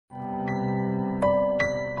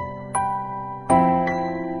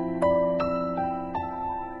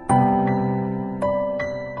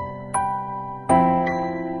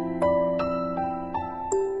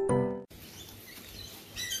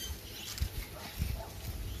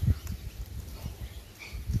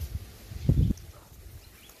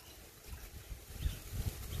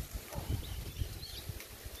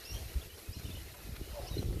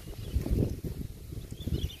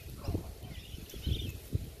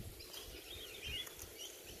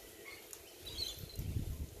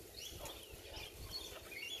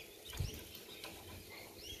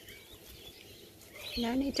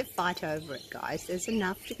No need to fight over it, guys. There's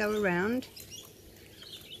enough to go around.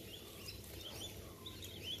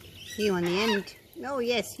 You on the end. Oh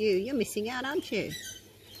yes, you. You're missing out, aren't you?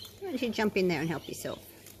 Why don't you jump in there and help yourself?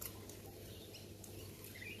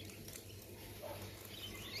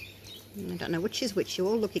 I don't know which is which. You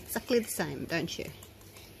all look exactly the same, don't you?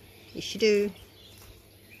 Yes, you do.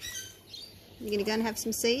 You gonna go and have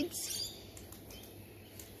some seeds?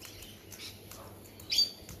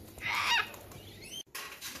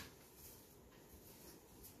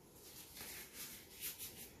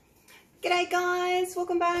 G'day guys,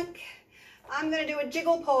 welcome back. I'm going to do a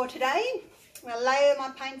jiggle pour today. I'm going to layer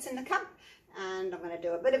my paints in the cup and I'm going to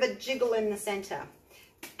do a bit of a jiggle in the centre.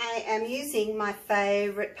 I am using my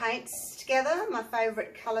favourite paints together, my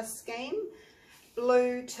favourite colour scheme.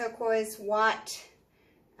 Blue, turquoise, white,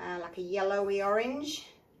 like a yellowy orange,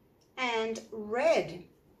 and red.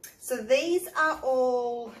 So these are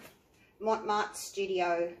all Mont Marte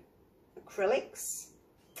Studio acrylics.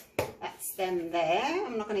 That's them there.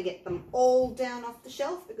 I'm not going to get them all down off the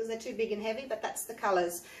shelf because they're too big and heavy, but that's the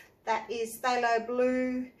colours. That is phthalo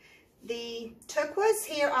blue. The turquoise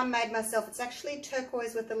here I made myself. It's actually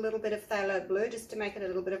turquoise with a little bit of phthalo blue, just to make it a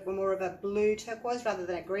little bit of more of a blue turquoise rather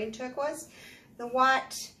than a green turquoise. The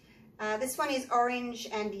white, this one is orange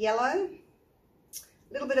and yellow.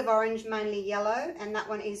 A little bit of orange, mainly yellow, and that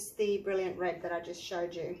one is the brilliant red that I just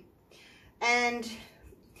showed you. And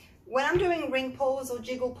when I'm doing ring pours or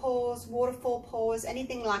jiggle pours, waterfall pours,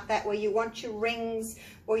 anything like that where you want your rings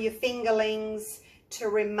or your fingerlings to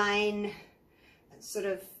remain sort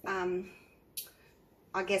of,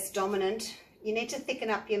 I guess, dominant, you need to thicken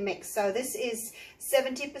up your mix. So this is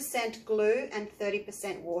 70% glue and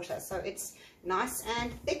 30% water. So it's nice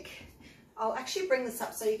and thick. I'll actually bring this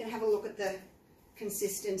up so you can have a look at the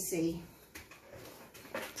consistency.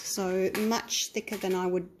 So much thicker than I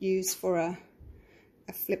would use for a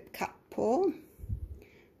flip cup pour.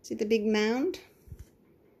 See the big mound?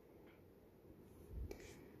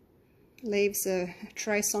 Leaves a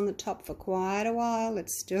trace on the top for quite a while.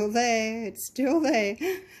 It's still there. It's still there.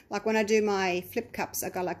 Like when I do my flip cups, I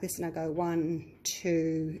go like this and I go 1,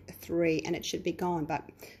 2, 3, and it should be gone. But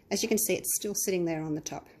as you can see, it's still sitting there on the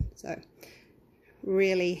top. So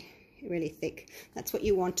really, really thick. That's what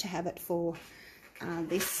you want to have it for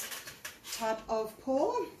this type of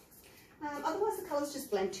pour. Otherwise the colours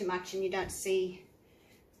just blend too much and you don't see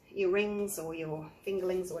your rings or your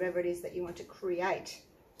fingerlings or whatever it is that you want to create.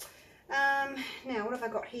 Now what have I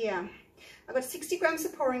got here? I've got 60 grams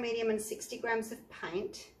of pouring medium and 60 grams of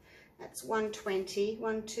paint. That's 120,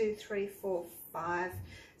 1, 2, 3, 4, 5.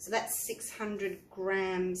 So that's 600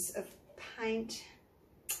 grams of paint.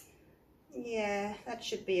 Yeah, that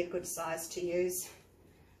should be a good size to use.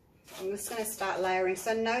 I'm just going to start layering.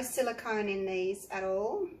 So no silicone in these at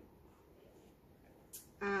all.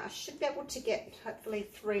 I should be able to get hopefully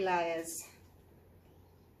 3 layers.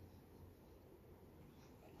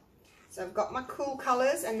 So I've got my cool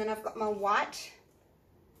colours and then I've got my white,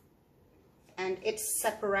 and it's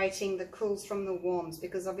separating the cools from the warms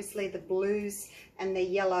because obviously the blues and the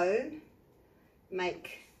yellow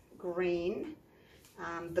make green.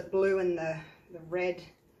 The blue and the red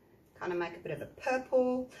kind of make a bit of a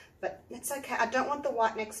purple, but it's okay. I don't want the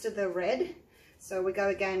white next to the red, so we go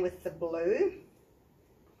again with the blue.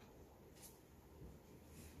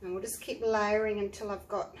 And we'll just keep layering until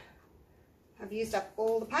I've used up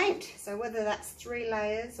all the paint. So whether that's 3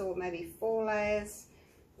 layers or maybe 4 layers,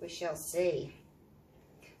 we shall see.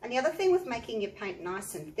 And the other thing with making your paint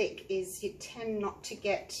nice and thick is you tend not to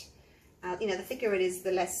get, you know, the thicker it is,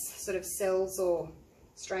 the less sort of cells or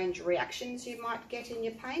strange reactions you might get in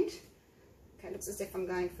your paint. Okay, it looks as if I'm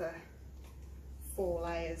going for 4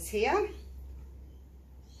 layers here.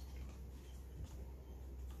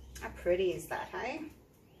 How pretty is that, hey?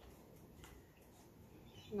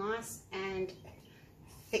 Nice and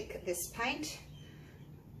thick, this paint.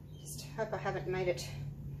 Just hope I haven't made it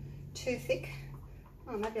too thick.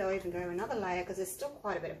 Oh, maybe I'll even go another layer because there's still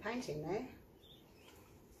quite a bit of paint in there.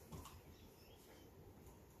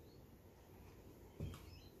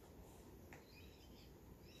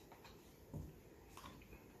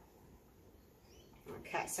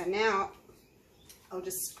 Okay, so now I'll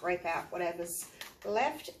just scrape out whatever's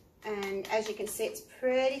left, and as you can see, it's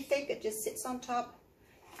pretty thick. It just sits on top.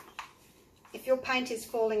 If your paint is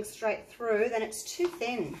falling straight through, then it's too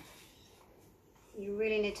thin. You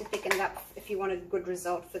really need to thicken it up if you want a good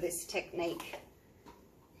result for this technique.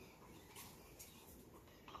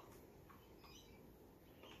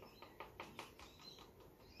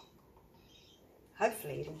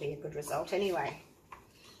 Hopefully it'll be a good result anyway.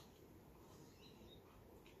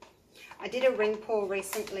 I did a ring pour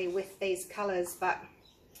recently with these colours, but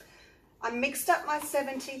I mixed up my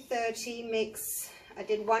 70-30 mix. I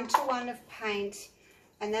did 1-to-1 of paint,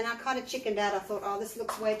 and then I kind of chickened out. I thought, oh, this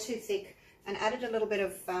looks way too thick, and added a little bit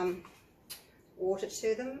of water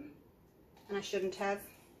to them, and I shouldn't have.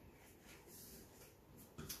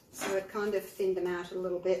 So it kind of thinned them out a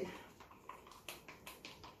little bit.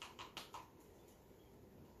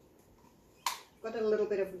 Got a little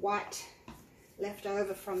bit of white left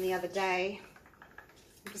over from the other day.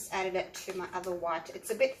 I just added it to my other white. It's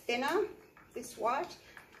a bit thinner, this white.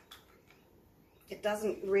 It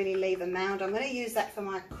doesn't really leave a mound. I'm going to use that for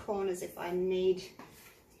my corners if I need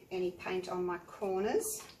any paint on my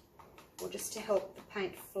corners, or just to help the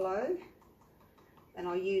paint flow. Then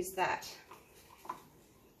I'll use that.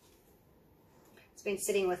 It's been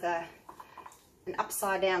sitting with an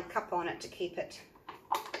upside down cup on it to keep it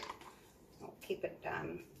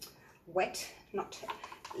wet, not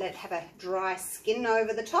let it have a dry skin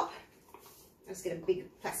over the top. I just get a big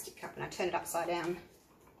plastic cup and I turn it upside down.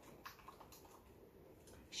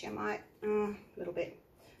 Actually, I might, a little bit.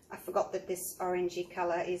 I forgot that this orangey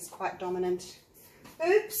colour is quite dominant.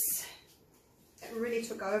 Oops! It really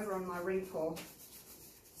took over on my ring pour.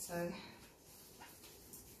 So,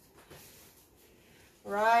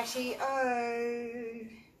 righty-o.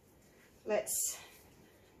 Let's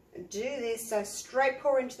do this. So straight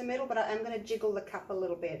pour into the middle, but I am going to jiggle the cup a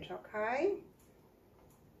little bit, okay?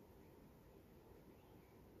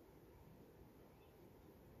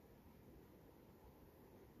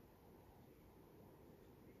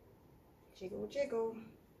 Jiggle, jiggle.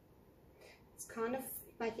 It's kind of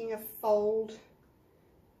making a fold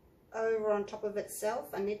over on top of itself.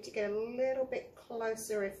 I need to get a little bit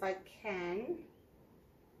closer if I can,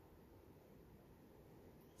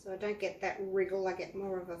 so I don't get that wriggle. I get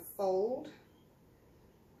more of a fold.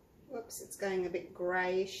 Whoops, it's going a bit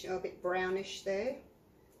greyish or a bit brownish there.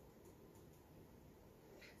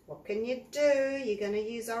 What can you do? You're going to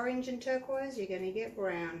use orange and turquoise, you're going to get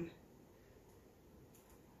brown.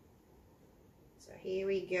 So here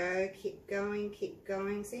we go, keep going, keep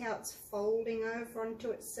going. See how it's folding over onto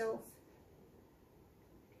itself?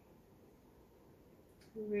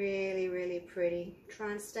 Really, really pretty.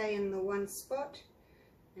 Try and stay in the one spot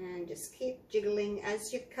and just keep jiggling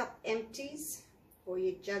as your cup empties or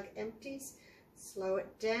your jug empties. Slow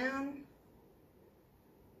it down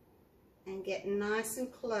and get nice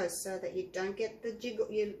and close so that you don't get the jiggle,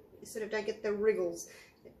 you sort of don't get the wriggles.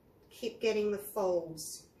 Keep getting the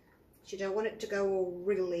folds. You don't want it to go all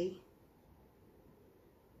wriggly.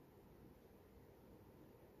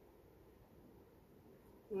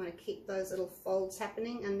 You want to keep those little folds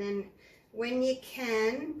happening, and then when you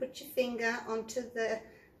can, put your finger onto the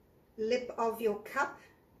lip of your cup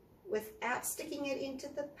without sticking it into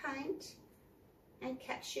the paint and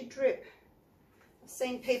catch your drip. I've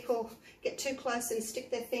seen people get too close and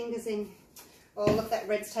stick their fingers in. Oh, look, that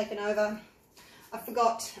red's taken over. I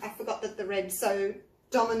forgot that the red's so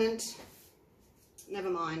dominant. Never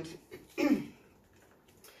mind.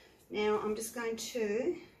 Now I'm just going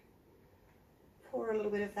to pour a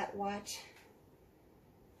little bit of that white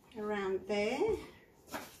around there,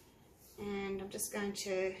 and I'm just going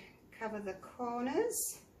to cover the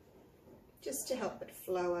corners just to help it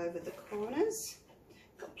flow over the corners.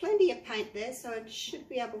 Got plenty of paint there, so it should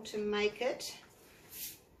be able to make it.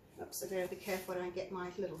 Oops, I better be careful I don't get my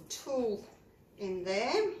little tool in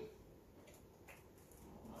there.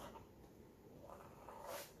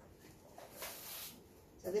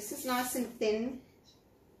 So this is nice and thin.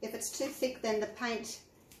 If it's too thick, then the paint,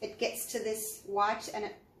 it gets to this white and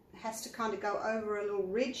it has to kind of go over a little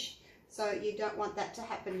ridge. So you don't want that to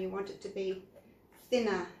happen. You want it to be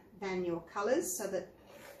thinner than your colours so that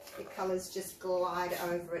your colours just glide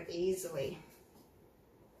over it easily.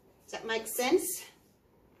 Does that make sense?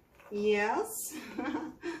 Yes.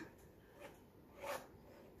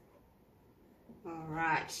 All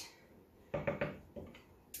right.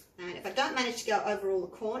 And if I don't manage to go over all the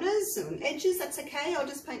corners and edges, that's okay. I'll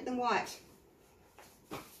just paint them white.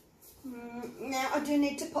 Now I do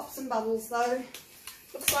need to pop some bubbles though.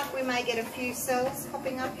 Looks like we may get a few cells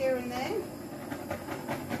popping up here and there.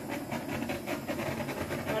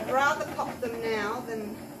 I'd rather pop them now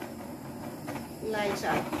than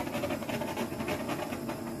later.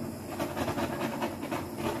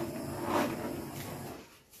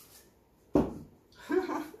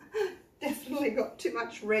 Got too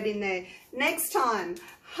much red in there. Next time,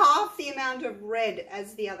 half the amount of red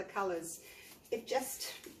as the other colors. It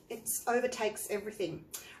overtakes everything.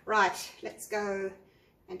 Right, let's go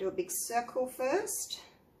and do a big circle first.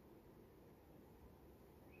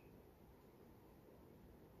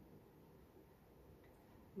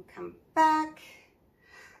 And come back.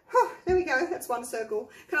 Oh, there we go, that's one circle.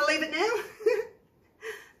 Can I leave it now?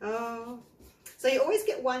 Oh. So you always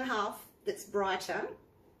get one half that's brighter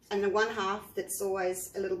and the one half that's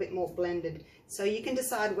always a little bit more blended. So you can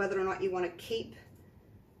decide whether or not you want to keep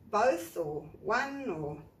both or one,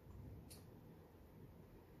 or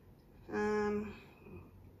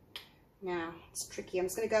now it's tricky. I'm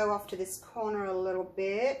just going to go off to this corner a little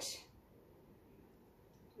bit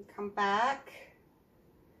and come back.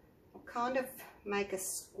 I'll kind of make a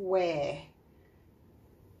square.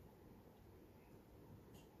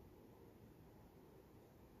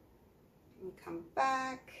 And come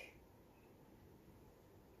back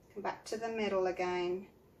to the middle again.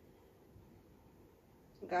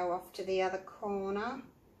 Go off to the other corner.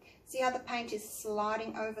 See how the paint is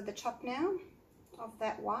sliding over the top now of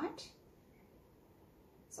that white?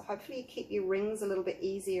 So hopefully you keep your rings a little bit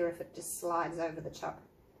easier if it just slides over the top.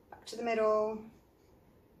 Back to the middle,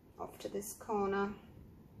 off to this corner.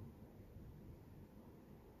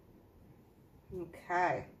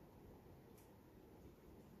 Okay.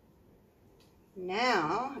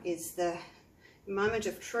 Now is the moment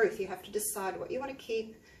of truth. You have to decide what you want to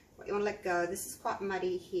keep, what you want to let go. This is quite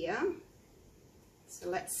muddy here, so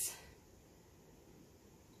let's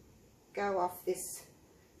go off this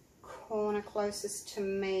corner closest to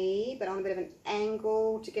me, but on a bit of an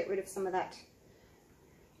angle to get rid of some of that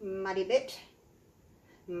muddy bit.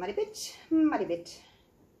 Muddy bit, muddy bit.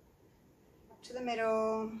 Up to the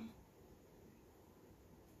middle.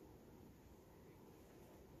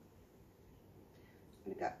 I'm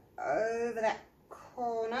going to go over that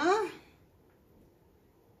corner.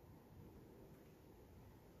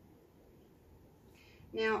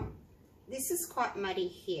 Now, this is quite muddy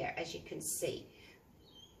here, as you can see,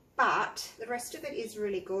 but the rest of it is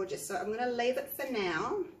really gorgeous. So I'm going to leave it for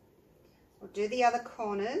now. I'll do the other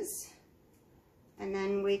corners, and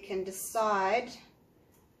then we can decide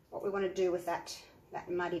what we want to do with that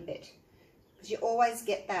muddy bit, because you always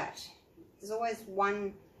get that. There's always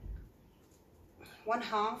one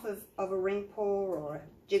half of a ring pour or a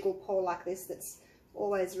jiggle pour like this that's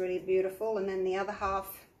always really beautiful, and then the other half,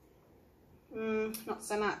 not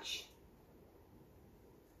so much.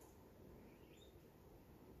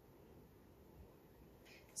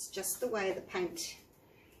 It's just the way the paint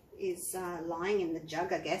is lying in the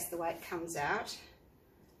jug, I guess, the way it comes out.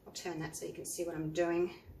 I'll turn that so you can see what I'm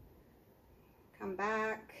doing. Come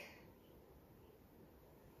back.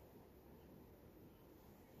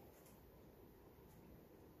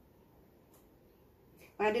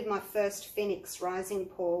 When I did my first Phoenix Rising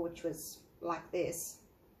pour, which was like this,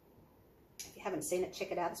 if you haven't seen it,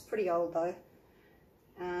 check it out. It's pretty old though.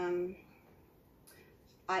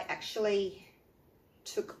 I actually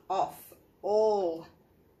took off all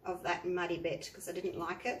of that muddy bit because I didn't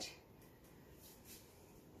like it.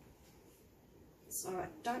 So I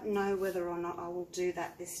don't know whether or not I will do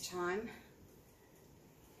that this time.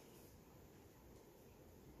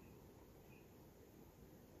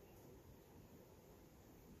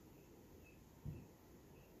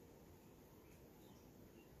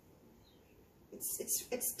 It's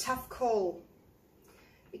a tough call,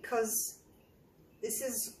 because this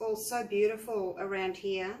is all so beautiful around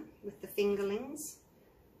here with the fingerlings.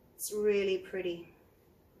 It's really pretty.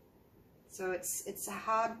 So it's a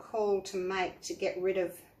hard call to make to get rid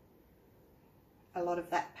of a lot of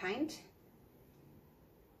that paint.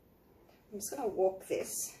 I'm just going to walk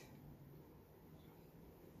this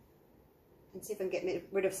and see if I can get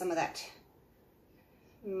rid of some of that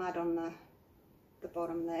mud on the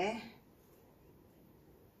bottom there.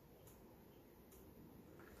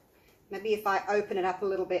 Maybe if I open it up a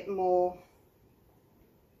little bit more,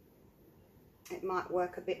 it might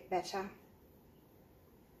work a bit better.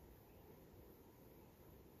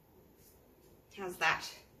 How's that?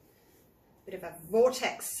 Bit of a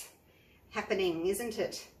vortex happening, isn't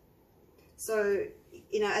it? So,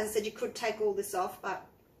 you know, as I said, you could take all this off, but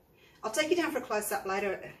I'll take you down for a close-up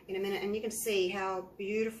later in a minute, and you can see how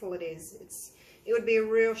beautiful it is. It would be a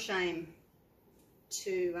real shame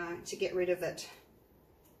to get rid of it.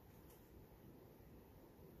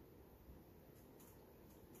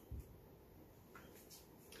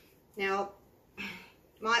 Now,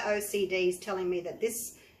 my OCD is telling me that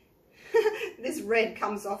this this red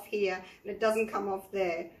comes off here and it doesn't come off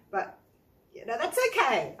there, but you know, that's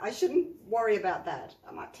okay. I shouldn't worry about that.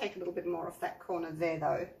 I might take a little bit more off that corner there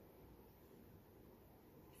though.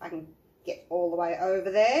 If I can get all the way over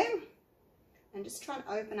there, and just try and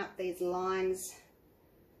open up these lines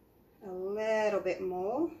a little bit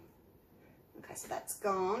more. Okay, so that's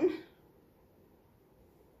gone.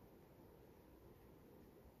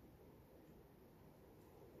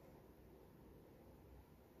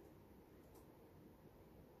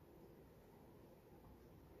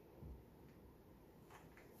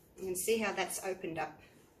 You can see how that's opened up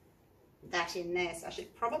that in there. So I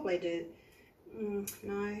should probably do,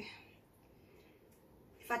 no.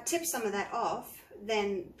 If I tip some of that off,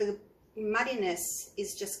 then the muddiness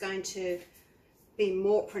is just going to be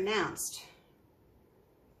more pronounced.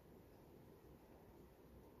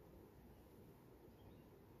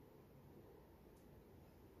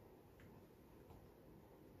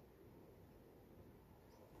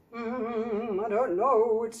 I don't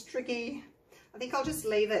know, it's tricky. I think I'll just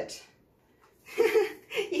leave it.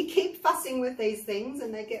 You keep fussing with these things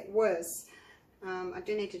and they get worse. I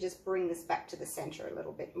do need to just bring this back to the center a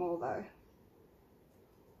little bit more though.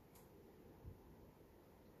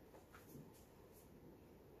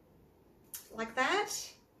 Like that.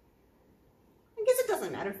 I guess it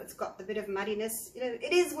doesn't matter if it's got a bit of muddiness. You know,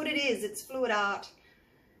 it is what it is. It's fluid art.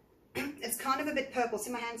 It's kind of a bit purple.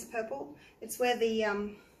 See, my hands are purple. It's where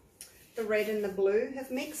the red and the blue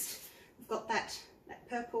have mixed. I've got that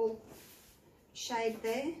purple shade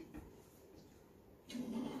there.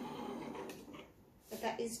 But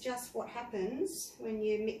that is just what happens when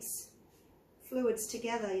you mix fluids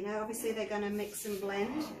together. You know, obviously they're going to mix and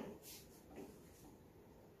blend.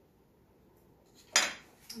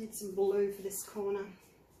 I need some blue for this corner.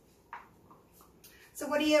 So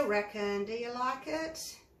what do you reckon? Do you like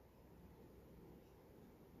it?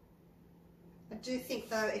 I do think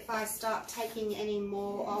though, if I start taking any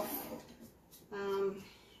more off,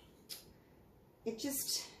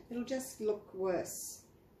 it'll just look worse.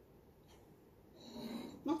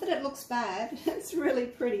 Not that it looks bad, it's really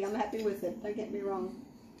pretty, I'm happy with it, don't get me wrong.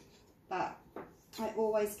 But I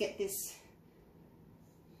always get this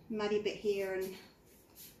muddy bit here and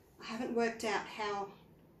I haven't worked out how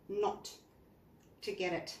not to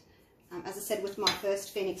get it. As I said with my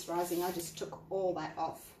first Phoenix Rising, I just took all that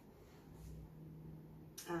off.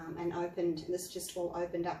 And opened, this just all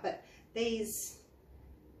opened up, but these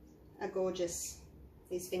are gorgeous,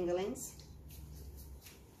 these fingerlings.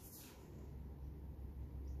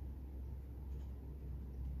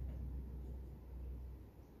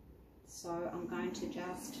 So I'm going to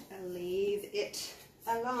just leave it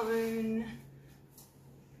alone.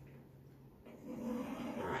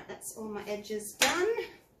 Alright, that's all my edges done.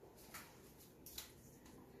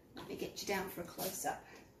 Let me get you down for a close-up.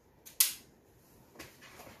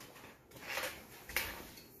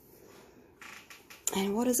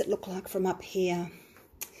 And what does it look like from up here?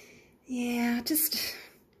 Yeah, I'm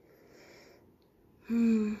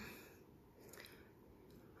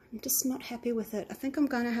just not happy with it. I think I'm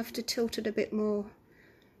going to have to tilt it a bit more.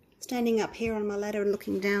 Standing up here on my ladder and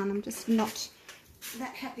looking down, I'm just not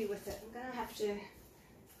that happy with it. I'm going to have to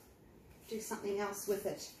do something else with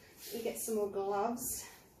it. Let me get some more gloves.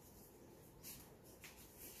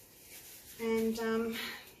 And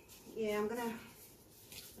yeah, I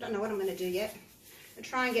don't know what I'm going to do yet. I'll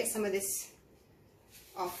try and get some of this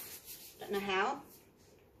off. Don't know how.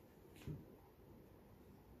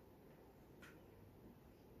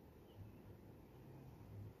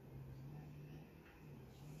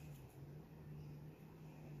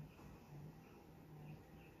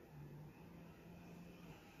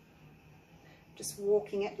 Just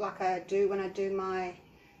walking it like I do when I do my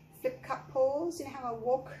flip cup pours. You know how I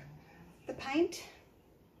walk the paint?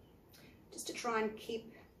 Just to try and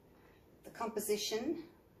keep the composition,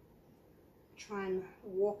 try and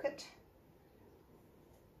walk it.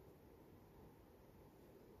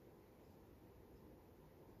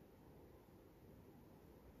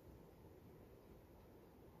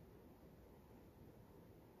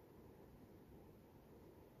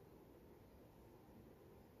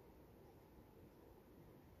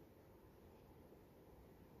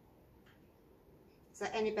 Is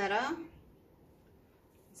that any better?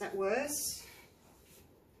 Is that worse?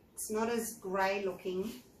 It's not as grey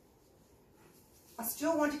looking. I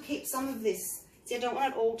still want to keep some of this. See, I don't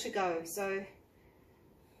want it all to go, so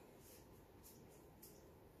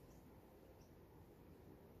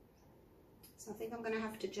I think I'm going to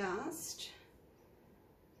have to just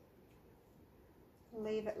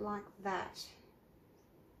leave it like that.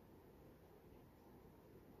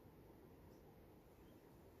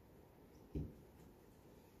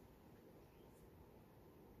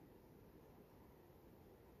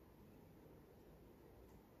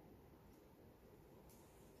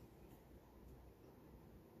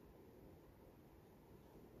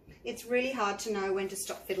 It's really hard to know when to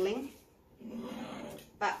stop fiddling,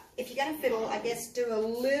 but if you're going to fiddle, I guess do a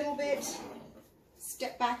little bit,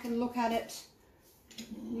 step back and look at it,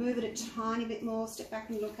 move it a tiny bit more, step back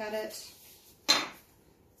and look at it.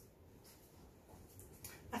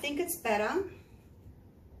 I think it's better.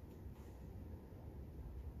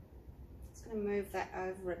 Just going to move that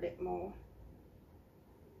over a bit more.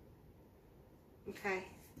 Okay.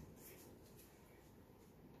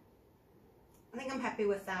 I think I'm happy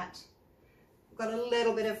with that. I've got a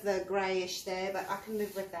little bit of the greyish there, but I can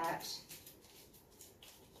live with that.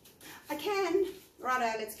 I can.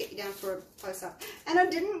 Righto, let's get you down for a close-up. And I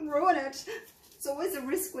didn't ruin it. It's always a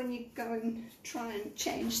risk when you go and try and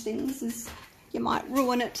change things, is you might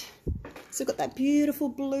ruin it. So we've got that beautiful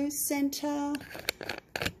blue centre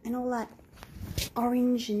and all that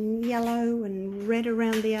orange and yellow and red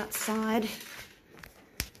around the outside.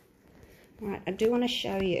 All right, I do want to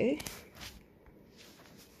show you.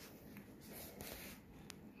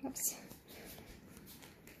 Oops.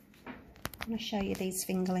 I want to show you these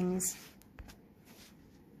fingerlings.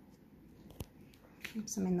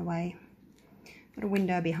 Oops, I'm in the way. Got a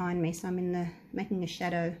window behind me, so I'm in the making a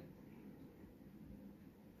shadow.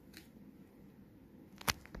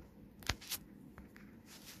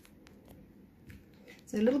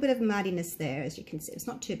 So a little bit of muddiness there, as you can see. It's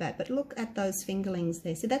not too bad, but look at those fingerlings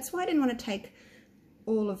there. So that's why I didn't want to take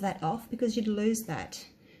all of that off, because you'd lose that.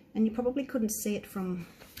 And you probably couldn't see it from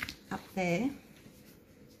up there.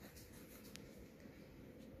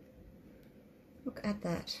 Look at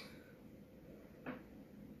that.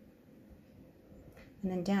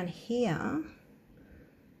 And then down here,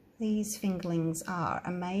 these fingerlings are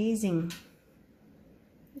amazing.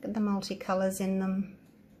 Look at the multicolours in them.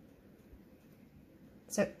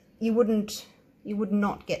 So you would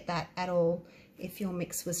not get that at all if your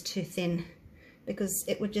mix was too thin, because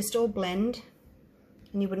it would just all blend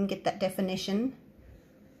and you wouldn't get that definition.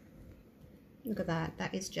 Look at that.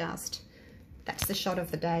 That is just, that's the shot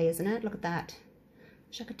of the day, isn't it? Look at that.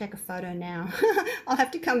 Wish I could take a photo now. I'll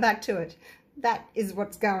have to come back to it. That is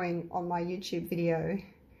what's going on my YouTube video.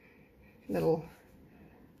 Little,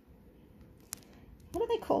 what do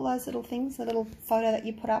they call those little things? The little photo that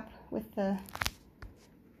you put up with the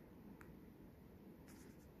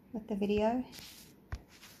video.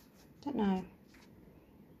 Don't know.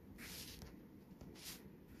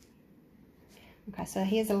 Okay, so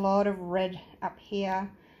here's a lot of red up here,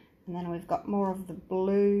 and then we've got more of the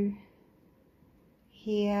blue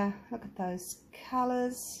here. Look at those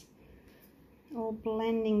colours, all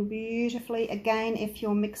blending beautifully. Again, if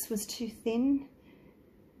your mix was too thin,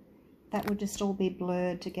 that would just all be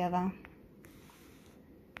blurred together.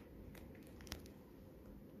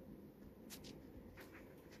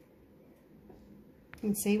 You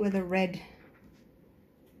can see where the red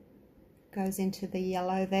goes into the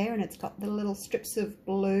yellow there, and it's got the little strips of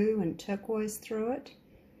blue and turquoise through it.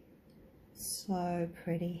 So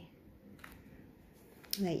pretty.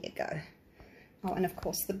 There you go. Oh, and of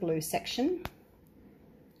course the blue section,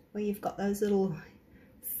 where you've got those little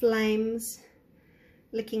flames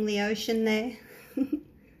licking the ocean there.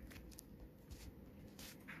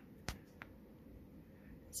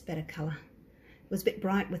 It's a better colour. It was a bit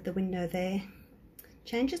bright with the window there.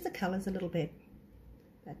 Changes the colours a little bit.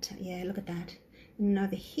 But yeah, look at that. And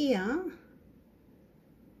over here,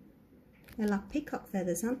 they're like peacock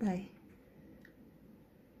feathers, aren't they?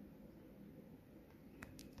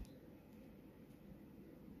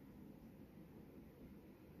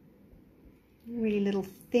 Really little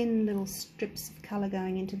thin little strips of colour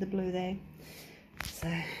going into the blue there.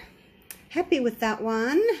 So happy with that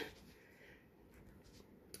one.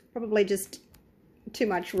 Probably just too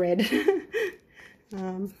much red.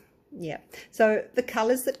 Yeah, so the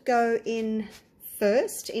colours that go in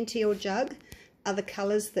first into your jug are the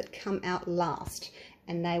colours that come out last,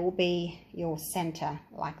 and they will be your centre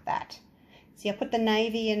like that. See, I put the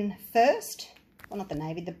navy in first, well, not the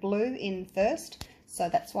navy, the blue in first, so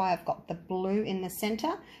that's why I've got the blue in the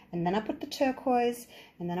centre, and then I put the turquoise,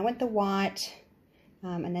 and then I went the white,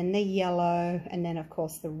 and then the yellow, and then of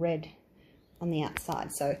course the red on the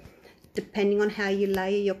outside. So depending on how you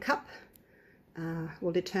layer your cup,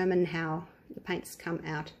 will determine how the paints come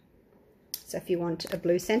out. So if you want a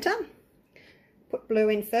blue centre, put blue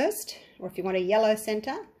in first, or if you want a yellow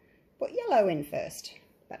centre, put yellow in first.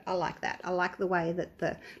 But I like that. I like the way that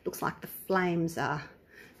the looks like the flames are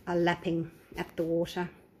lapping at the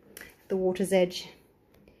water's edge.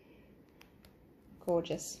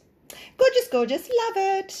 Gorgeous. Gorgeous, gorgeous. Love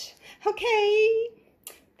it. Okay.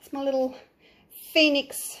 It's my little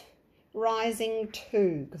Phoenix Rising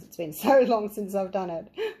 2, because it's been so long since I've done it.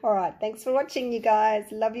 All right, thanks for watching, you guys.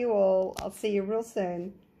 Love you all. I'll see you real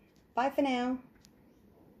soon. Bye for now.